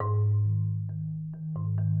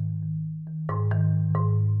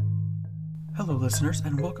Hello listeners,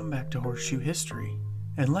 and welcome back to Horseshoe History.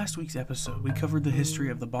 In last week's episode, we covered the history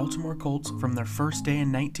of the Baltimore Colts from their first day in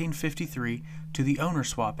 1953 to the owner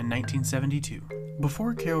swap in 1972.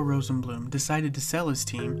 Before Carroll Rosenbloom decided to sell his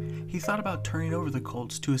team, he thought about turning over the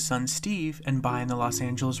Colts to his son Steve and buying the Los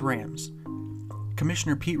Angeles Rams.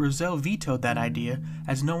 Commissioner Pete Rozelle vetoed that idea,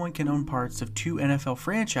 as no one can own parts of two NFL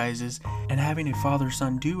franchises, and having a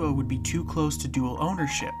father-son duo would be too close to dual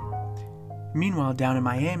ownership. Meanwhile, down in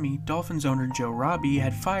Miami, Dolphins owner Joe Robbie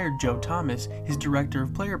had fired Joe Thomas, his director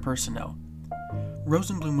of player personnel.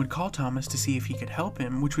 Rosenbloom would call Thomas to see if he could help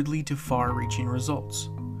him, which would lead to far-reaching results.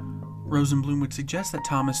 Rosenbloom would suggest that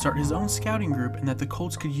Thomas start his own scouting group and that the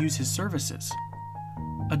Colts could use his services.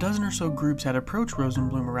 A dozen or so groups had approached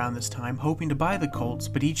Rosenbloom around this time, hoping to buy the Colts,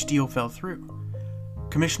 but each deal fell through.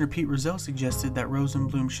 Commissioner Pete Rozelle suggested that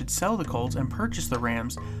Rosenbloom should sell the Colts and purchase the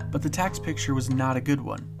Rams, but the tax picture was not a good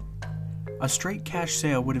one. A straight cash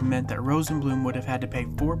sale would have meant that Rosenbloom would have had to pay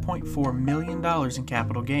 $4.4 million in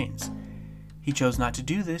capital gains. He chose not to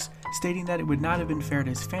do this, stating that it would not have been fair to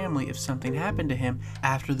his family if something happened to him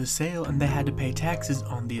after the sale and they had to pay taxes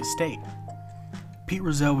on the estate. Pete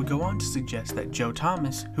Rozelle would go on to suggest that Joe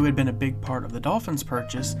Thomas, who had been a big part of the Dolphins'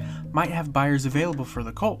 purchase, might have buyers available for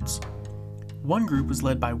the Colts. One group was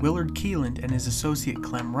led by Willard Keeland and his associate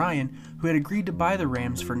Clem Ryan, who had agreed to buy the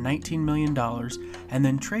Rams for $19 million and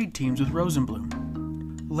then trade teams with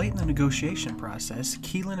Rosenbloom. Late in the negotiation process,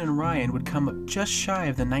 Keeland and Ryan would come up just shy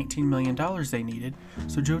of the $19 million they needed,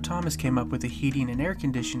 so Joe Thomas came up with a heating and air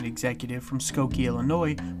conditioning executive from Skokie,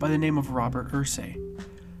 Illinois by the name of Robert Irsay.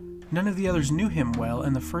 None of the others knew him well,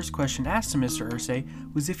 and the first question asked to Mr. Irsay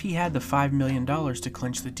was if he had the $5 million to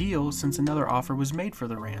clinch the deal, since another offer was made for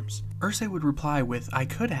the Rams. Irsay would reply with, "I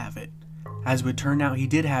could have it." As would turn out, he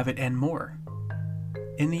did have it and more.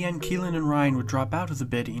 In the end, Keeland and Ryan would drop out of the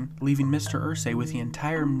bidding, leaving Mr. Irsay with the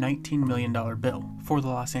entire $19 million bill for the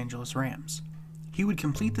Los Angeles Rams. He would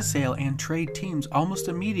complete the sale and trade teams almost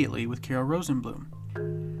immediately with Carroll Rosenbloom.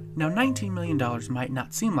 Now, $19 million might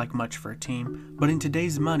not seem like much for a team, but in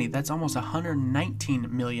today's money, that's almost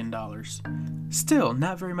 $119 million. Still,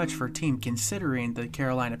 not very much for a team considering the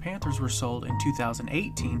Carolina Panthers were sold in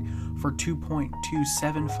 2018 for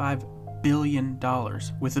 $2.275 billion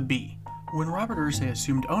with a B. When Robert Irsay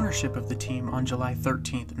assumed ownership of the team on July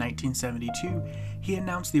 13, 1972, he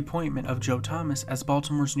announced the appointment of Joe Thomas as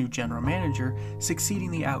Baltimore's new general manager,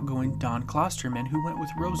 succeeding the outgoing Don Klosterman, who went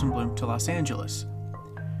with Rosenbloom to Los Angeles.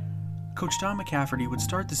 Coach Don McCafferty would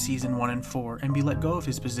start the season 1-4 and be let go of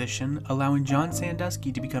his position, allowing John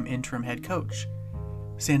Sandusky to become interim head coach.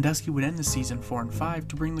 Sandusky would end the season 4-5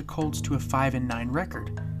 to bring the Colts to a 5-9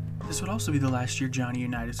 record. This would also be the last year Johnny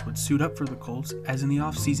Unitas would suit up for the Colts, as in the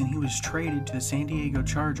offseason he was traded to the San Diego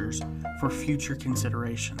Chargers for future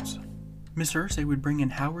considerations. Mr. Irsay would bring in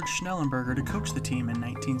Howard Schnellenberger to coach the team in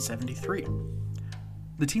 1973.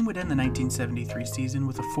 The team would end the 1973 season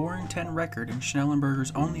with a 4-10 record and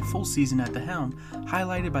Schnellenberger's only full season at the helm,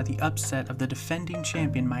 highlighted by the upset of the defending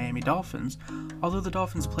champion Miami Dolphins, although the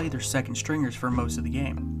Dolphins played their second stringers for most of the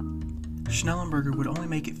game. Schnellenberger would only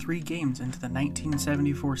make it 3 games into the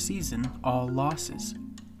 1974 season, all losses.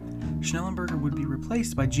 Schnellenberger would be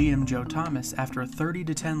replaced by GM Joe Thomas after a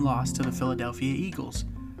 30-10 loss to the Philadelphia Eagles.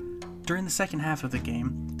 During the second half of the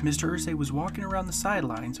game, Mr. Irsay was walking around the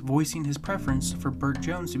sidelines, voicing his preference for Burt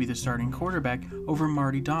Jones to be the starting quarterback over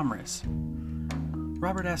Marty Domres.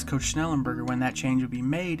 Robert asked Coach Schnellenberger when that change would be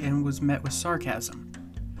made and was met with sarcasm.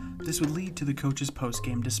 This would lead to the coach's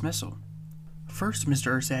post-game dismissal. First,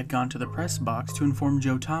 Mr. Irsay had gone to the press box to inform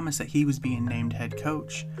Joe Thomas that he was being named head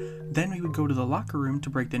coach. Then he would go to the locker room to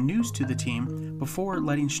break the news to the team before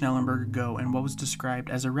letting Schnellenberger go in what was described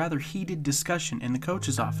as a rather heated discussion in the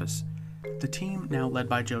coach's office. The team, now led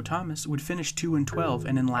by Joe Thomas, would finish 2-12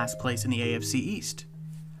 and in last place in the AFC East.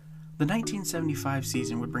 The 1975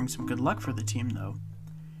 season would bring some good luck for the team, though.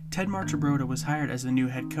 Ted Marchibroda was hired as the new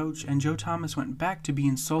head coach, and Joe Thomas went back to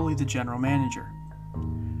being solely the general manager.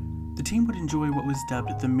 The team would enjoy what was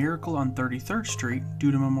dubbed the Miracle on 33rd Street due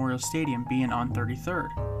to Memorial Stadium being on 33rd.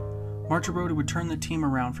 Marchibroda would turn the team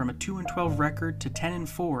around from a 2-12 record to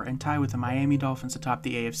 10-4 and tie with the Miami Dolphins atop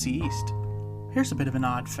the AFC East. Here's a bit of an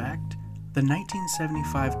odd fact. The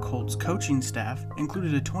 1975 Colts coaching staff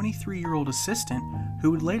included a 23-year-old assistant who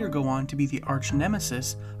would later go on to be the arch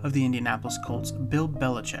nemesis of the Indianapolis Colts, Bill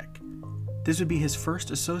Belichick. This would be his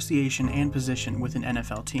first association and position with an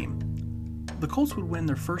NFL team. The Colts would win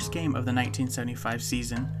their first game of the 1975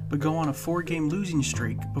 season, but go on a 4-game losing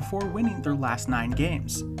streak before winning their last 9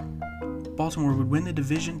 games. Baltimore would win the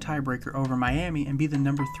division tiebreaker over Miami and be the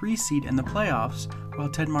number 3 seed in the playoffs, while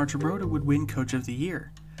Ted Marchibroda would win Coach of the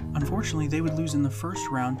Year. Unfortunately, they would lose in the first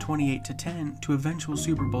round 28-10 to eventual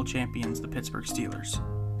Super Bowl champions, the Pittsburgh Steelers.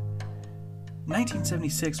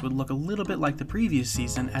 1976 would look a little bit like the previous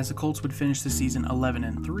season, as the Colts would finish the season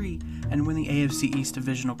 11-3 and win the AFC East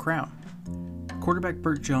divisional crown. Quarterback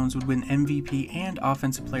Burt Jones would win MVP and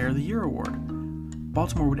Offensive Player of the Year award.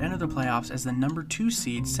 Baltimore would enter the playoffs as the number 2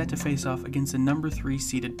 seed, set to face off against the number 3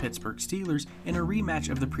 seeded Pittsburgh Steelers in a rematch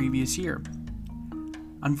of the previous year.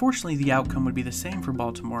 Unfortunately, the outcome would be the same for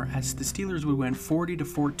Baltimore, as the Steelers would win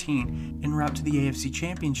 40-14 en route to the AFC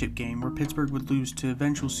Championship game, where Pittsburgh would lose to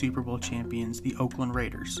eventual Super Bowl champions, the Oakland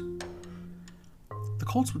Raiders. The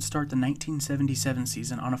Colts would start the 1977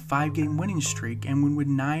 season on a 5-game winning streak and would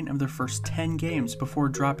win 9 of their first 10 games before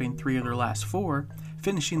dropping 3 of their last 4,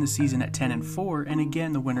 finishing the season at 10-4 and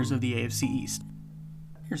again the winners of the AFC East.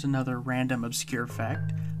 Here's another random obscure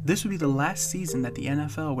fact. This would be the last season that the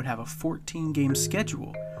NFL would have a 14-game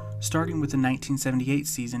schedule. Starting with the 1978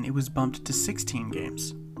 season, it was bumped to 16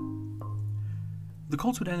 games. The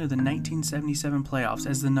Colts would enter the 1977 playoffs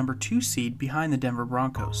as the number 2 seed behind the Denver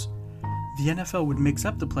Broncos. The NFL would mix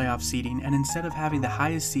up the playoff seeding, and instead of having the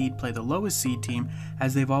highest seed play the lowest seed team,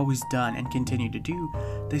 as they've always done and continue to do,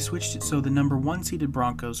 they switched it so the number 1 seeded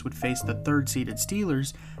Broncos would face the 3rd seeded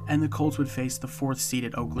Steelers, and the Colts would face the 4th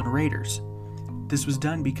seeded Oakland Raiders. This was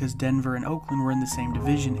done because Denver and Oakland were in the same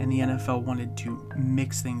division and the NFL wanted to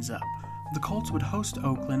mix things up. The Colts would host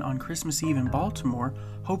Oakland on Christmas Eve in Baltimore,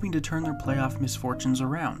 hoping to turn their playoff misfortunes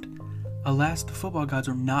around. Alas, the football gods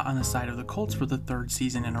were not on the side of the Colts for the 3rd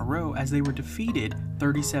season in a row, as they were defeated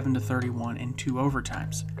 37-31 in 2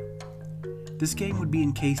 overtimes. This game would be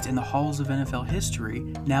encased in the halls of NFL history,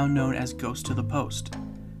 now known as Ghost to the Post.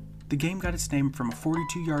 The game got its name from a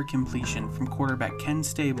 42-yard completion from quarterback Ken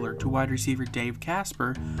Stabler to wide receiver Dave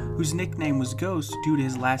Casper, whose nickname was Ghost due to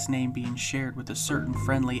his last name being shared with a certain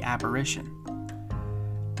friendly apparition.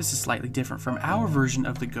 This is slightly different from our version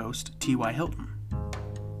of the Ghost, T.Y. Hilton.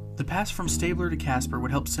 The pass from Stabler to Casper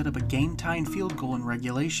would help set up a game-tying field goal in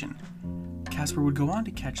regulation. Casper would go on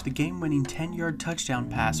to catch the game-winning 10-yard touchdown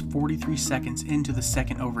pass 43 seconds into the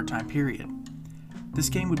second overtime period. This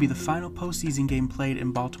game would be the final postseason game played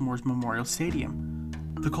in Baltimore's Memorial Stadium.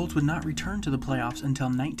 The Colts would not return to the playoffs until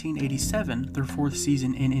 1987, their 4th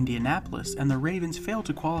season in Indianapolis, and the Ravens failed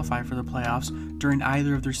to qualify for the playoffs during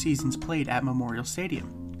either of their seasons played at Memorial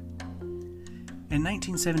Stadium. In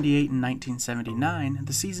 1978 and 1979,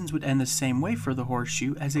 the seasons would end the same way for the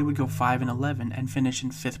Horseshoe, as they would go 5-11 and finish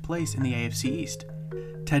in 5th place in the AFC East.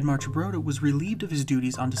 Ted Marchibroda was relieved of his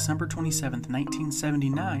duties on December 27,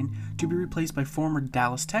 1979, to be replaced by former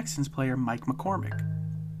Dallas Texans player Mike McCormick.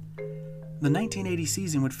 The 1980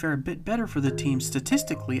 season would fare a bit better for the team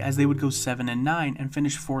statistically, as they would go 7-9 and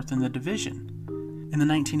finish 4th in the division. In the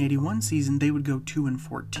 1981 season, they would go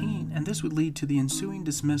 2-14, and this would lead to the ensuing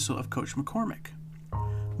dismissal of Coach McCormick.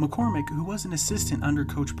 McCormick, who was an assistant under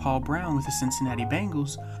Coach Paul Brown with the Cincinnati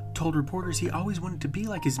Bengals, told reporters he always wanted to be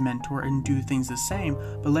like his mentor and do things the same,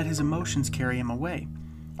 but let his emotions carry him away.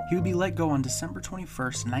 He would be let go on December 21,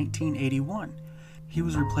 1981. He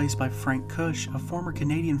was replaced by Frank Cush, a former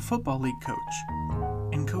Canadian Football League coach.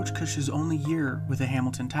 In Coach Cush's only year with the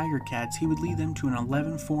Hamilton Tiger Cats, he would lead them to an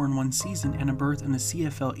 11-4-1 season and a berth in the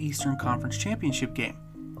CFL Eastern Conference Championship game.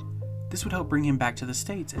 This would help bring him back to the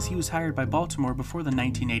States, as he was hired by Baltimore before the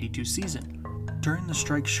 1982 season. During the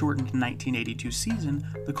strike-shortened 1982 season,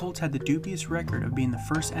 the Colts had the dubious record of being the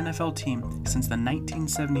first NFL team since the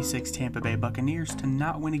 1976 Tampa Bay Buccaneers to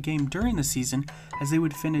not win a game during the season, as they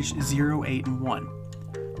would finish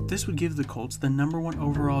 0-8-1. This would give the Colts the number 1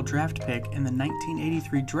 overall draft pick in the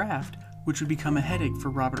 1983 draft, which would become a headache for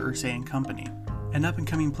Robert Irsay and company. An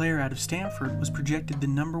up-and-coming player out of Stanford was projected the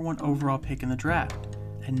number 1 overall pick in the draft.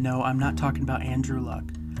 And no, I'm not talking about Andrew Luck.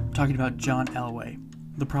 I'm talking about John Elway.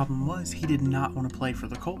 The problem was, he did not want to play for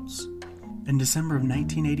the Colts. In December of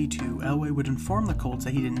 1982, Elway would inform the Colts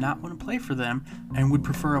that he did not want to play for them and would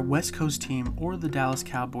prefer a West Coast team or the Dallas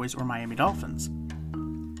Cowboys or Miami Dolphins.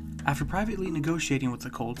 After privately negotiating with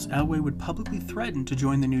the Colts, Elway would publicly threaten to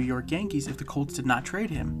join the New York Yankees if the Colts did not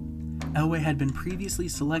trade him. Elway had been previously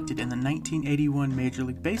selected in the 1981 Major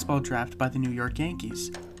League Baseball draft by the New York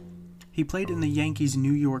Yankees. He played in the Yankees'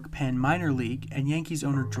 New York Penn Minor League, and Yankees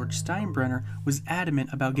owner George Steinbrenner was adamant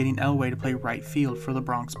about getting Elway to play right field for the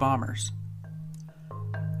Bronx Bombers.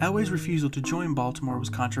 Elway's refusal to join Baltimore was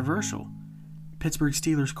controversial. Pittsburgh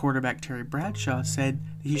Steelers quarterback Terry Bradshaw said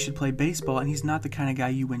that he should play baseball and he's not the kind of guy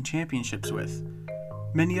you win championships with.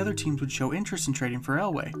 Many other teams would show interest in trading for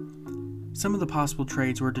Elway. Some of the possible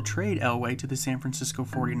trades were to trade Elway to the San Francisco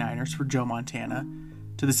 49ers for Joe Montana,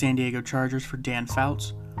 to the San Diego Chargers for Dan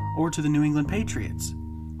Fouts, or to the New England Patriots.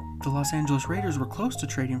 The Los Angeles Raiders were close to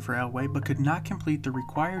trading for Elway but could not complete the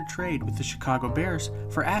required trade with the Chicago Bears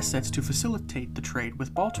for assets to facilitate the trade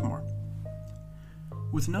with Baltimore.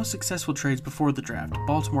 With no successful trades before the draft,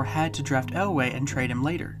 Baltimore had to draft Elway and trade him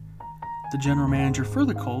later. The general manager for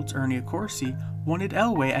the Colts, Ernie Accorsi, wanted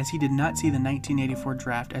Elway as he did not see the 1984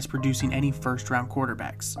 draft as producing any first-round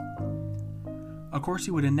quarterbacks. Accorsi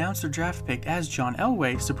would announce their draft pick as John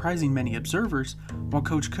Elway, surprising many observers, while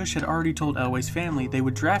Coach Cush had already told Elway's family they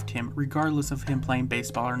would draft him regardless of him playing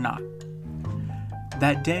baseball or not.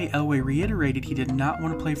 That day, Elway reiterated he did not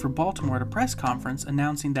want to play for Baltimore at a press conference,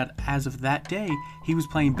 announcing that as of that day, he was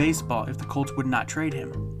playing baseball if the Colts would not trade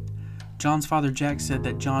him. John's father Jack said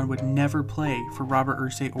that John would never play for Robert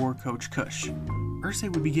Irsay or Coach Cush.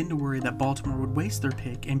 Irsay would begin to worry that Baltimore would waste their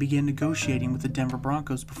pick and begin negotiating with the Denver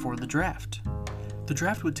Broncos before the draft. The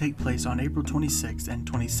draft would take place on April 26th and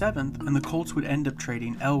 27th, and the Colts would end up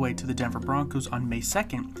trading Elway to the Denver Broncos on May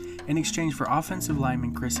 2nd in exchange for offensive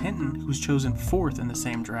lineman Chris Hinton, who was chosen 4th in the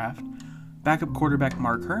same draft, backup quarterback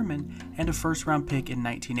Mark Herman, and a first-round pick in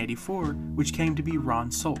 1984, which came to be Ron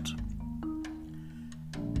Solt.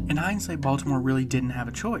 In hindsight, Baltimore really didn't have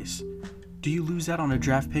a choice. Do you lose out on a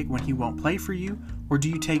draft pick when he won't play for you, or do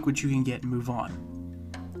you take what you can get and move on?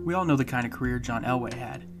 We all know the kind of career John Elway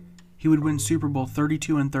had. He would win Super Bowl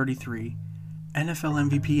 32 and 33, NFL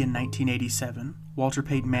MVP in 1987, Walter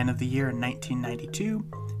Payton Man of the Year in 1992,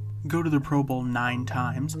 go to the Pro Bowl 9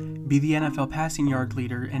 times, be the NFL passing yard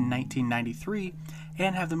leader in 1993,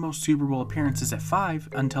 and have the most Super Bowl appearances at 5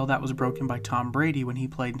 until that was broken by Tom Brady when he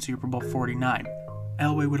played in Super Bowl 49.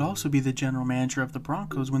 Elway would also be the general manager of the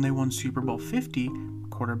Broncos when they won Super Bowl 50,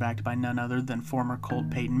 quarterbacked by none other than former Colt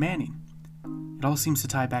Peyton Manning. It all seems to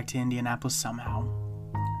tie back to Indianapolis somehow.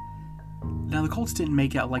 Now, the Colts didn't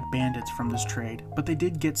make out like bandits from this trade, but they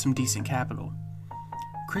did get some decent capital.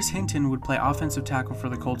 Chris Hinton would play offensive tackle for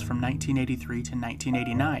the Colts from 1983 to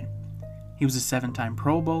 1989. He was a 7-time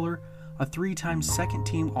Pro Bowler, a 3-time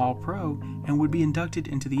second-team All-Pro, and would be inducted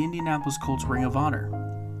into the Indianapolis Colts Ring of Honor.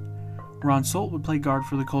 Ron Solt would play guard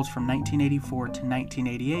for the Colts from 1984 to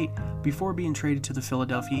 1988 before being traded to the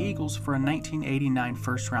Philadelphia Eagles for a 1989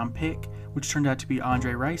 first-round pick, which turned out to be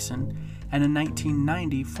Andre Rison, and a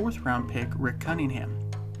 1990 fourth-round pick, Rick Cunningham.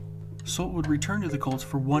 Solt would return to the Colts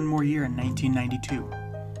for one more year in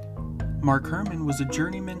 1992. Mark Herman was a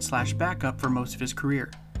journeyman/backup for most of his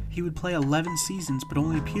career. He would play 11 seasons but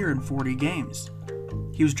only appear in 40 games.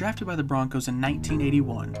 He was drafted by the Broncos in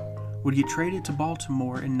 1981, would get traded to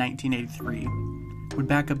Baltimore in 1983, would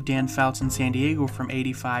back up Dan Fouts in San Diego from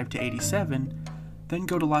 85 to 87, then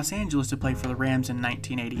go to Los Angeles to play for the Rams in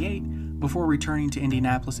 1988, before returning to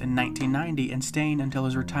Indianapolis in 1990 and staying until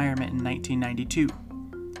his retirement in 1992.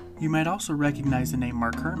 You might also recognize the name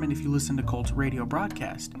Mark Herman if you listen to Colts radio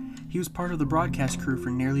broadcast. He was part of the broadcast crew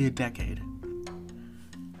for nearly a decade.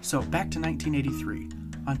 So, back to 1983.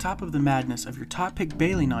 On top of the madness of your top pick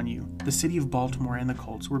bailing on you, the city of Baltimore and the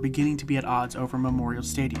Colts were beginning to be at odds over Memorial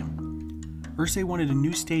Stadium. Irsay wanted a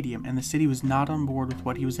new stadium, and the city was not on board with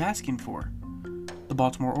what he was asking for. The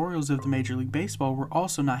Baltimore Orioles of the Major League Baseball were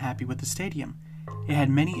also not happy with the stadium. It had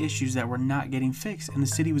many issues that were not getting fixed, and the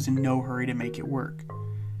city was in no hurry to make it work.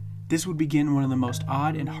 This would begin one of the most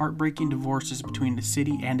odd and heartbreaking divorces between the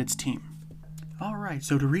city and its team. Alright,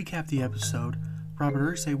 so to recap the episode,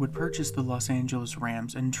 Robert Irsay would purchase the Los Angeles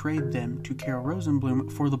Rams and trade them to Carroll Rosenbloom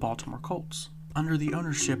for the Baltimore Colts. Under the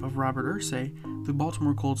ownership of Robert Irsay, the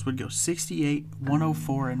Baltimore Colts would go 68,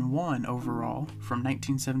 104, and 1 overall from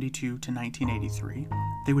 1972 to 1983.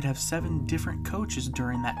 They would have 7 different coaches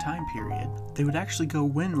during that time period. They would actually go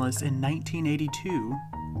winless in 1982.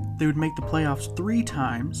 They would make the playoffs 3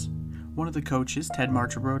 times. One of the coaches, Ted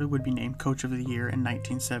Marchibroda, would be named Coach of the Year in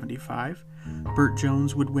 1975. Burt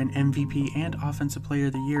Jones would win MVP and Offensive Player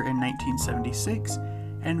of the Year in 1976.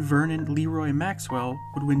 And Vernon Leroy Maxwell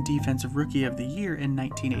would win Defensive Rookie of the Year in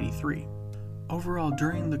 1983. Overall,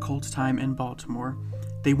 during the Colts' time in Baltimore,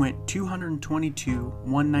 they went 222,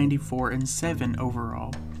 194, and 7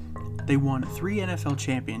 overall. They won 3 NFL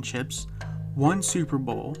championships, 1 Super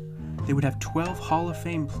Bowl. They would have 12 Hall of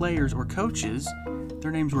Fame players or coaches.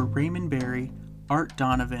 Their names were Raymond Berry, Art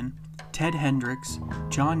Donovan, Ted Hendricks,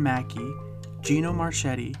 John Mackey, Gino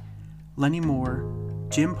Marchetti, Lenny Moore,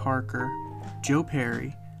 Jim Parker, Joe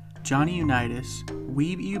Perry, Johnny Unitas,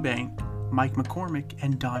 Weeb Eubank, Mike McCormick,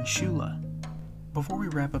 and Don Shula. Before we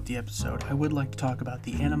wrap up the episode, I would like to talk about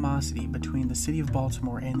the animosity between the city of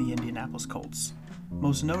Baltimore and the Indianapolis Colts,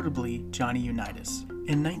 most notably Johnny Unitas.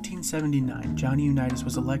 In 1979, Johnny Unitas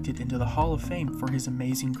was elected into the Hall of Fame for his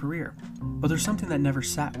amazing career, but there's something that never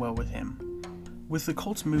sat well with him. With the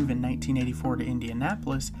Colts' move in 1984 to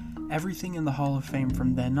Indianapolis, everything in the Hall of Fame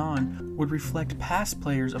from then on would reflect past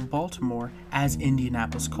players of Baltimore as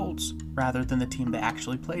Indianapolis Colts, rather than the team they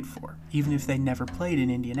actually played for, even if they never played in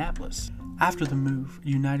Indianapolis. After the move,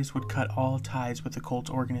 Unitas would cut all ties with the Colts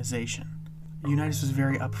organization. Unitas was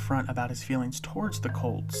very upfront about his feelings towards the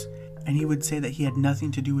Colts, and he would say that he had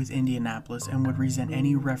nothing to do with Indianapolis and would resent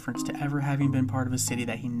any reference to ever having been part of a city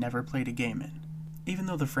that he never played a game in. Even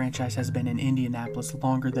though the franchise has been in Indianapolis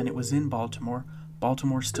longer than it was in Baltimore,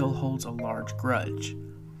 Baltimore still holds a large grudge.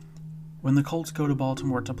 When the Colts go to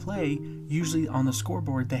Baltimore to play, usually on the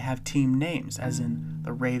scoreboard they have team names, as in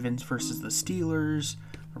the Ravens versus the Steelers,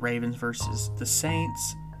 the Ravens versus the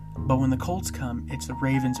Saints, but when the Colts come, it's the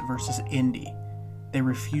Ravens versus Indy. They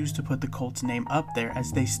refuse to put the Colts name up there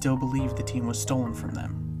as they still believe the team was stolen from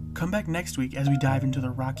them. Come back next week as we dive into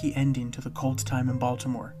the rocky ending to the Colts' time in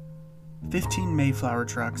Baltimore. 15 Mayflower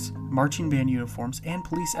trucks, marching band uniforms, and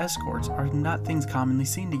police escorts are not things commonly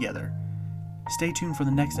seen together. Stay tuned for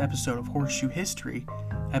the next episode of Horseshoe History,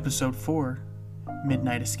 Episode 4,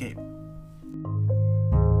 Midnight Escape.